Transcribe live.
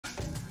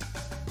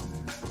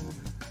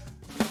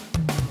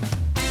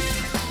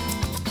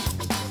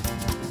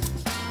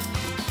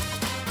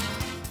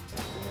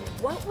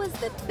what was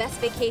the best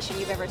vacation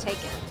you've ever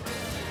taken?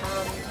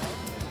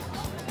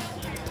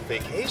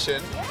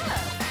 Vacation? Yeah.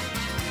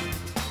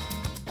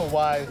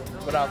 Hawaii,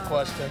 without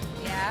question.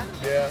 Yeah?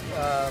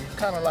 Yeah,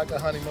 kind of like a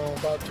honeymoon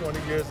about 20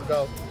 years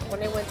ago.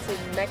 When I went to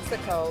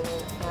Mexico,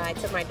 I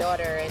took my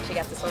daughter and she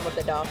got to swim with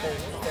the dolphins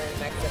in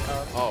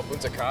Mexico. Oh,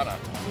 Punta Cana.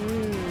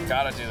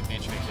 Gotta do the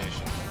beach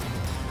vacation.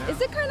 Is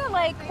it kind of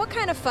like, what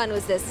kind of fun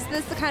was this? Is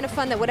this the kind of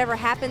fun that whatever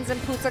happens in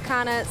Punta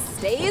Cana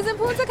stays in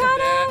Punta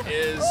Cana?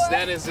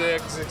 That is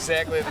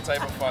exactly the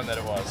type of fun that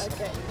it was.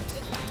 Okay.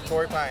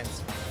 Torrey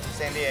Pines,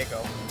 San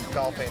Diego,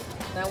 golfing.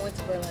 And I went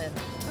to Berlin.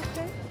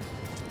 Okay.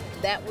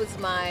 That was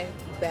my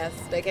best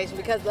vacation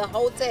because of the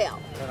hotel.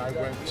 And I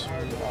went to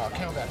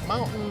Camelback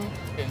Mountain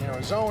in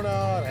Arizona,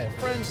 and I had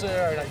friends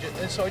there,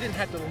 and so I didn't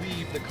have to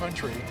leave the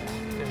country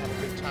and have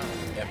a good time.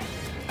 Yep.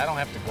 I don't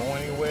have to go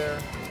anywhere.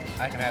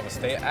 I can have a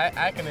stay.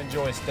 I can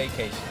enjoy a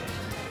staycation.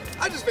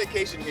 I just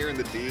vacation here in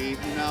the D,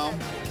 you know?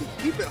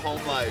 Keep it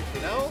home life,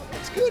 you know?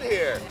 It's good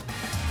here.